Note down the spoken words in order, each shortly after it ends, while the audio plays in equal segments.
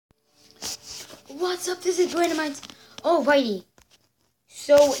What's up? This is Randomites. Oh, righty.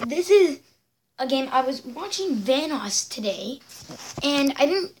 So, this is a game. I was watching Vanoss today, and I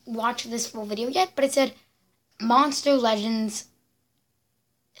didn't watch this full video yet, but it said Monster Legends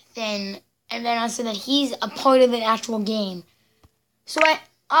thing, and then I said that he's a part of the actual game. So,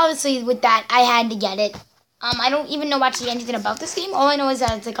 obviously, with that, I had to get it. I don't even know actually anything about this game. All I know is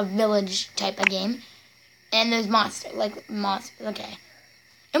that it's like a village type of game, and there's monsters, okay.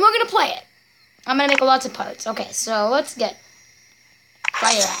 And we're gonna play it. I'm gonna make lots of parts. Okay, so let's get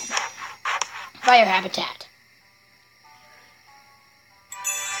fire habitat.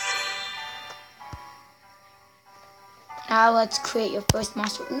 Now let's create your first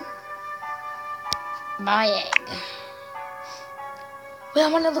monster. Ooh. My egg. Wait,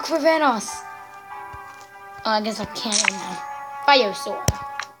 I want to look for Vanoss. Oh, I guess I can't right now. Fire sword.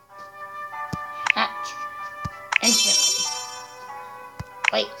 Hatch. Instantly.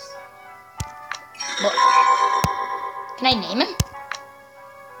 Place. Look. Can I name him?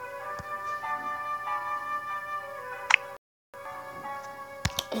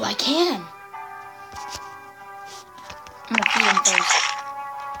 Oh, I can. I'm gonna feed him first.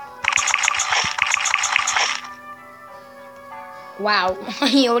 Wow,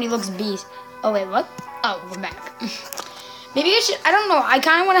 he already looks beast. Oh wait, what? Oh, we're back. Maybe I should, I don't know, I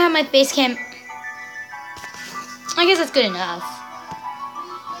kind of want to have my face cam. I guess that's good enough.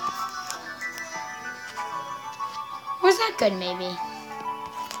 Was that good, maybe?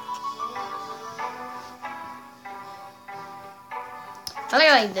 I think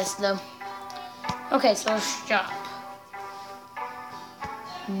I like this, though. Okay, so shop.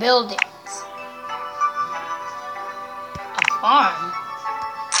 Buildings. A farm.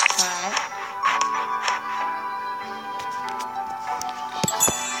 Alright.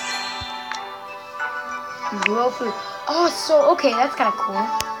 Grow food. Oh, so, okay, that's kind of cool.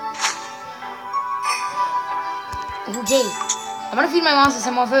 Okay. I'm gonna feed my monster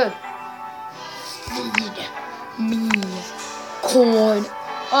some more food. Feed me corn.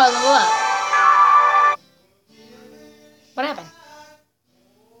 Oh, I level up. What happened?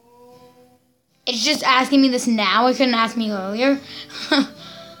 It's just asking me this now. It couldn't ask me earlier. Oh,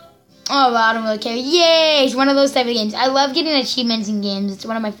 well, I don't really care. Yay! It's one of those type of games. I love getting achievements in games. It's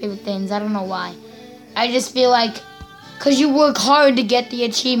one of my favorite things. I don't know why. I just feel like, because you work hard to get the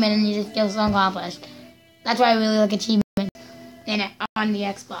achievement and you just feel so accomplished. That's why I really like achievements on the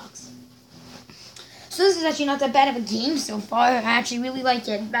Xbox. So this is actually not that bad of a game so far. I actually really like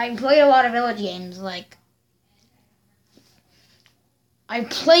it. I played a lot of village games,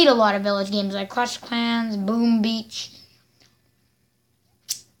 like Clash of Clans, Boom Beach.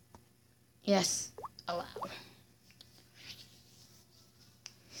 Yes, allowed.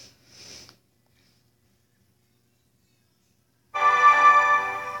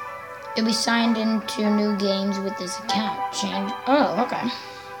 You'll be signed into new games with this account. Change. Oh, okay.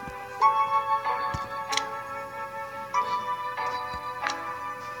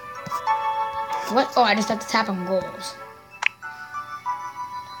 What? Oh, I just have to tap on goals.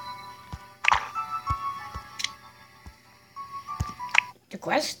 The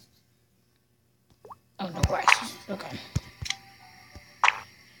quest? Oh, no quest. Okay.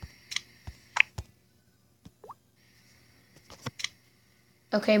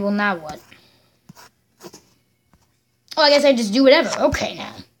 Okay, well now what? Oh, I guess I just do whatever. Okay,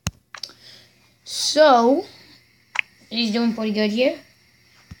 now. So, he's doing pretty good here.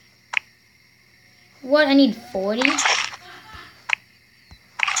 What? I need 40? Wait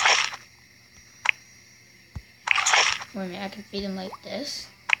a minute, I can feed him like this.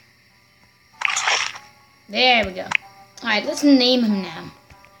 There we go. Alright, let's name him now.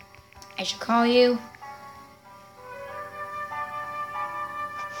 I should call you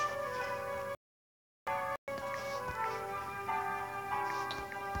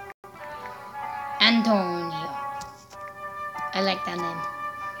Antonio. I like that name.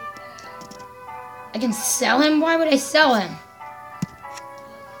 I can sell him? Why would I sell him?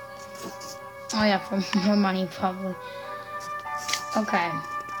 Oh yeah, for more money probably. Okay.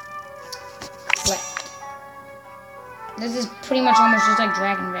 Click. This is pretty much almost just like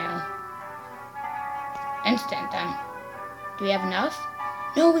Dragon Vale. Instant then. Do we have enough?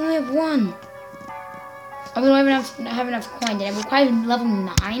 No, we only have one. Oh, we don't have enough coin. Did it require level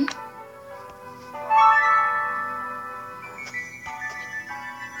 9?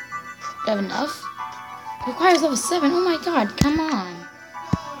 Do I have enough? It requires level 7. Oh my god, come on.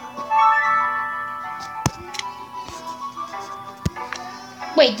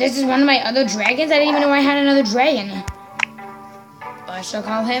 Wait, this is one of my other dragons? I didn't even know I had another dragon. Oh, I shall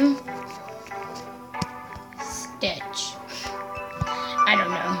call him Stitch. I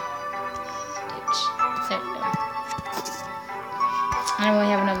don't know. I don't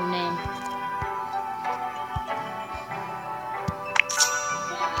really have another name.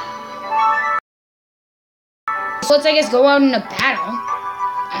 So let's, I guess, go out in a battle.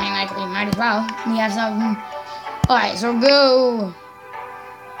 I mean, like, we might as well. We have something. Alright, so go.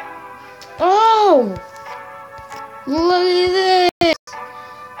 Oh! Look at this!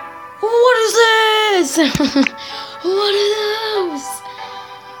 What is this? What are those?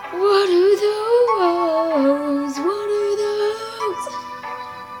 What are those? What are those?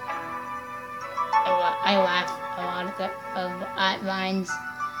 I laugh a lot at Vines.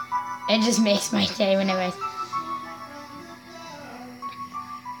 It just makes my day whenever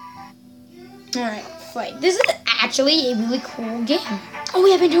Alright, fight. This is actually a really cool game. Oh,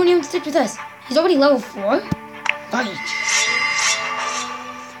 we have Antonio and stick with us. He's already level 4. Fight.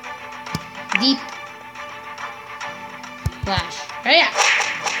 Deep. Flash. Yeah.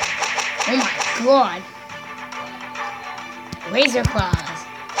 Oh my god. Razor claws.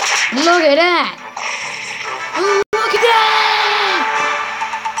 Look at that.